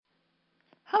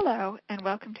Hello, and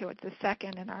welcome to the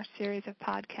second in our series of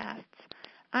podcasts.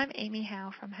 I'm Amy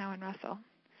Howe from Howe & Russell.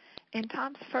 In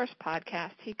Tom's first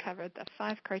podcast, he covered the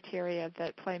 5 criteria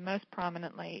that play most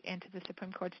prominently into the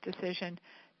Supreme Court's decision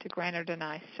to grant or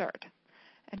deny cert.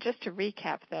 And just to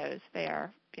recap those, they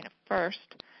are,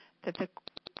 first, that the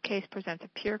case presents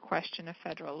a pure question of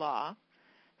federal law.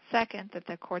 Second, that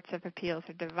the courts of appeals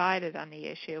are divided on the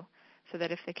issue, so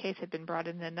that if the case had been brought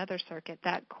in another circuit,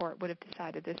 that court would have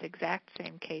decided this exact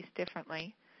same case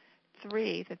differently.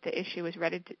 3, that the issue is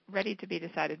ready to be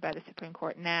decided by the Supreme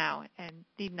Court now and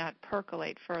need not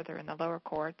percolate further in the lower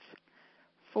courts.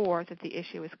 4, that the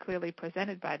issue is clearly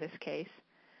presented by this case.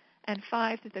 And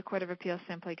 5, that the Court of Appeals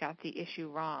simply got the issue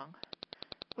wrong.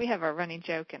 We have a running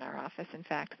joke in our office, in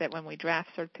fact, that when we draft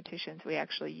cert petitions, we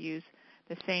actually use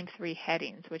the same 3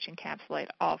 headings, which encapsulate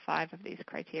all 5 of these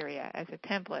criteria as a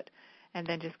template, and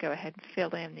then just go ahead and fill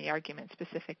in the argument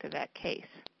specific to that case.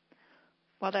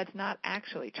 While that's not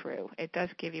actually true, it does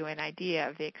give you an idea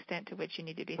of the extent to which you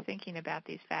need to be thinking about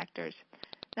these factors,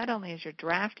 not only as you're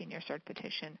drafting your cert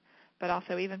petition, but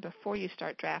also even before you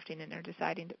start drafting and are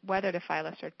deciding whether to file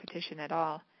a cert petition at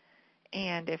all,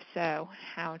 and if so,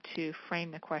 how to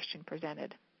frame the question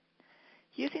presented.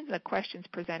 Using the questions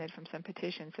presented from some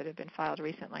petitions that have been filed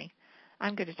recently,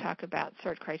 I'm going to talk about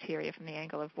cert criteria from the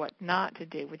angle of what not to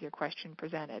do with your question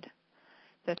presented.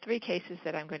 The 3 cases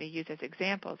that I'm going to use as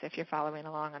examples, if you're following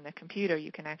along on the computer,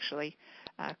 you can actually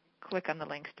click on the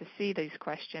links to see these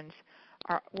questions,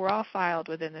 were all filed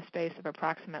within the space of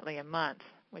approximately a month,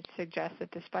 which suggests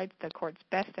that despite the court's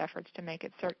best efforts to make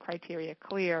its cert criteria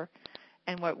clear,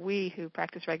 and what we who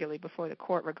practice regularly before the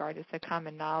court regard as the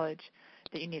common knowledge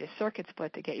that you need a circuit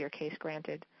split to get your case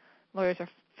granted, lawyers are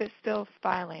still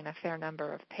filing a fair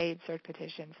number of paid cert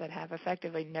petitions that have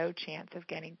effectively no chance of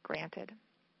getting granted.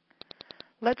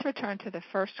 Let's return to the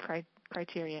first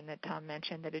criterion that Tom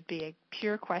mentioned, that it be a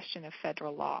pure question of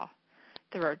federal law.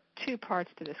 There are 2 parts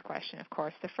to this question, of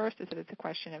course. The first is that it's a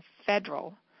question of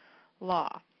federal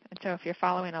law. And so if you're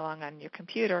following along on your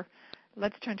computer,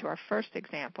 let's turn to our first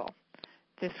example.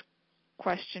 This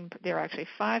question, there are actually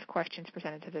 5 questions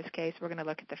presented to this case. We're going to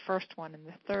look at the first one and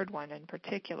the third one in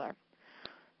particular.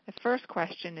 The first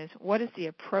question is, what is the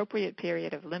appropriate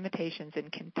period of limitations in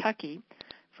Kentucky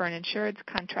for an insured's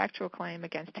contractual claim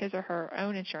against his or her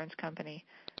own insurance company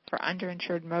for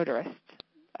underinsured motorists,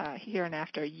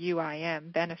 hereinafter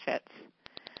UIM benefits?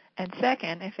 And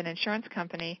second, if an insurance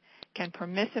company can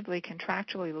permissibly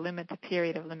contractually limit the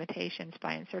period of limitations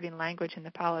by inserting language in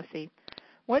the policy,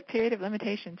 what period of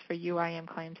limitations for UIM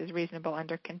claims is reasonable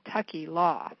under Kentucky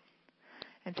law?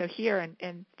 And so here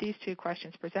in these 2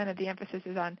 questions presented, the emphasis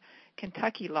is on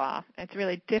Kentucky law. It's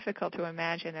really difficult to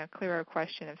imagine a clearer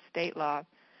question of state law,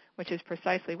 which is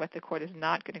precisely what the court is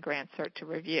not going to grant cert to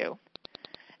review.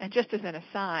 And just as an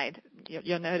aside,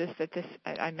 you'll notice that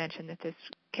I mentioned that this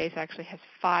case actually has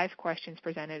 5 questions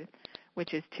presented,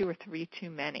 which is 2 or 3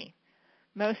 too many.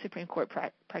 Most Supreme Court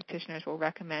practitioners will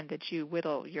recommend that you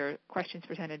whittle your questions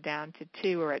presented down to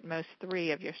 2 or at most 3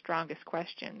 of your strongest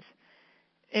questions,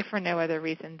 if for no other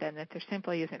reason than that there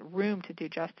simply isn't room to do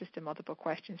justice to multiple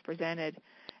questions presented,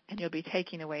 and you'll be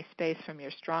taking away space from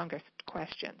your strongest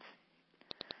questions.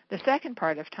 The second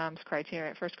part of Tom's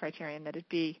first criterion, that it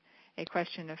be a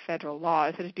question of federal law,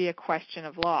 is that it be a question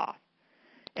of law.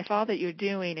 If all that you're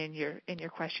doing in your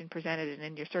question presented and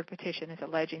in your cert petition is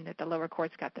alleging that the lower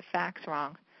courts got the facts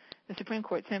wrong, the Supreme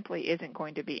Court simply isn't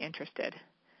going to be interested.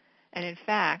 And in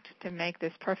fact, to make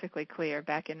this perfectly clear,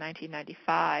 back in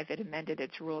 1995, it amended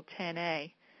its Rule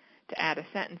 10a to add a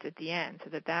sentence at the end so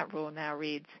that rule now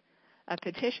reads, a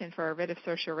petition for a writ of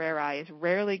certiorari is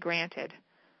rarely granted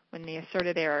when the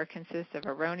asserted error consists of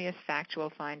erroneous factual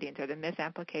findings or the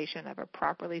misapplication of a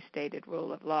properly stated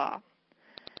rule of law.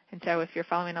 And so if you're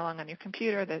following along on your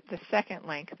computer, the second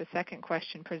link, the second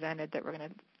question presented that we're going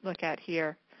to look at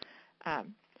here,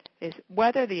 is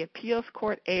whether the appeals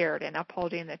court erred in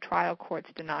upholding the trial court's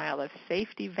denial of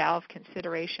safety valve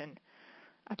consideration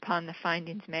upon the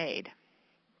findings made.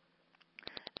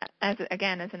 As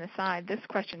an aside, this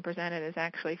question presented is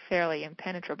actually fairly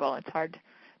impenetrable. It's hard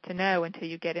to know until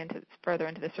you get further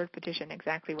into the cert petition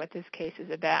exactly what this case is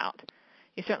about.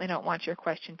 You certainly don't want your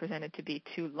question presented to be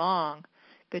too long,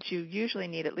 but you usually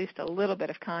need at least a little bit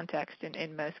of context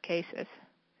in most cases.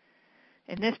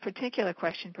 In this particular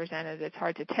question presented, it's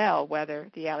hard to tell whether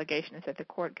the allegation is that the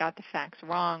court got the facts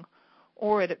wrong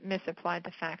or it misapplied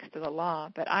the facts to the law.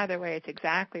 But either way, it's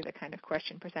exactly the kind of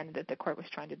question presented that the court was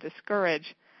trying to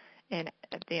discourage in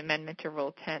the amendment to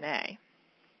Rule 10a.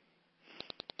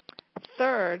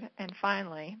 Third, and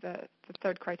finally, the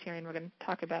third criterion we're going to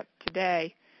talk about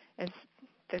today is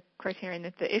the criterion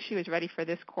that the issue is ready for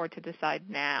this court to decide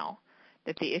now,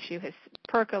 that the issue has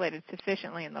percolated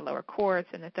sufficiently in the lower courts,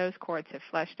 and that those courts have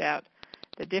fleshed out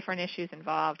the different issues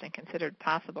involved and considered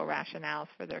possible rationales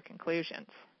for their conclusions.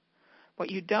 What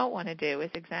you don't want to do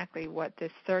is exactly what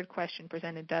this third question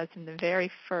presented does in the very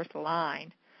first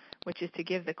line, which is to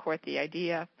give the court the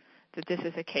idea that this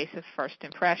is a case of first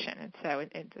impression. And so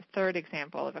in the third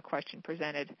example of a question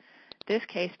presented, this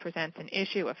case presents an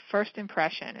issue of first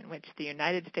impression in which the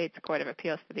United States Court of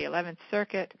Appeals for the 11th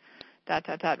Circuit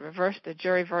reversed the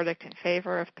jury verdict in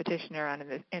favor of petitioner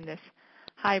in this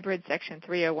hybrid Section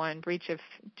 301 breach of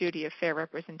duty of fair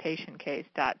representation case,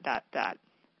 To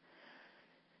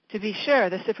be sure,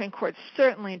 the Supreme Court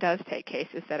certainly does take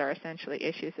cases that are essentially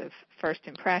issues of first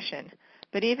impression,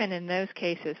 but even in those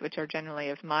cases, which are generally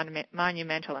of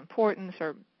monumental importance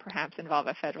or perhaps involve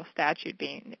a federal statute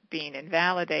being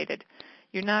invalidated,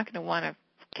 you're not going to want to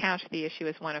couch the issue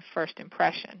as one of first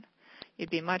impression. You'd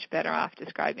be much better off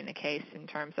describing the case in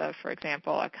terms of, for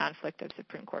example, a conflict of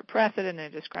Supreme Court precedent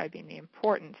and describing the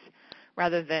importance,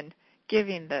 rather than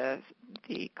giving the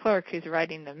clerk who's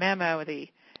writing the memo the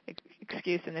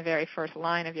excuse in the very first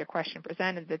line of your question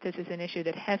presented that this is an issue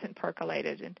that hasn't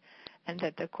percolated and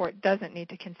that the court doesn't need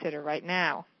to consider right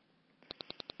now.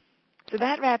 So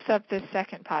that wraps up this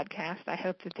second podcast. I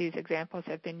hope that these examples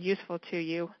have been useful to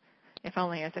you, if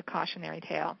only as a cautionary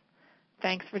tale.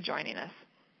 Thanks for joining us.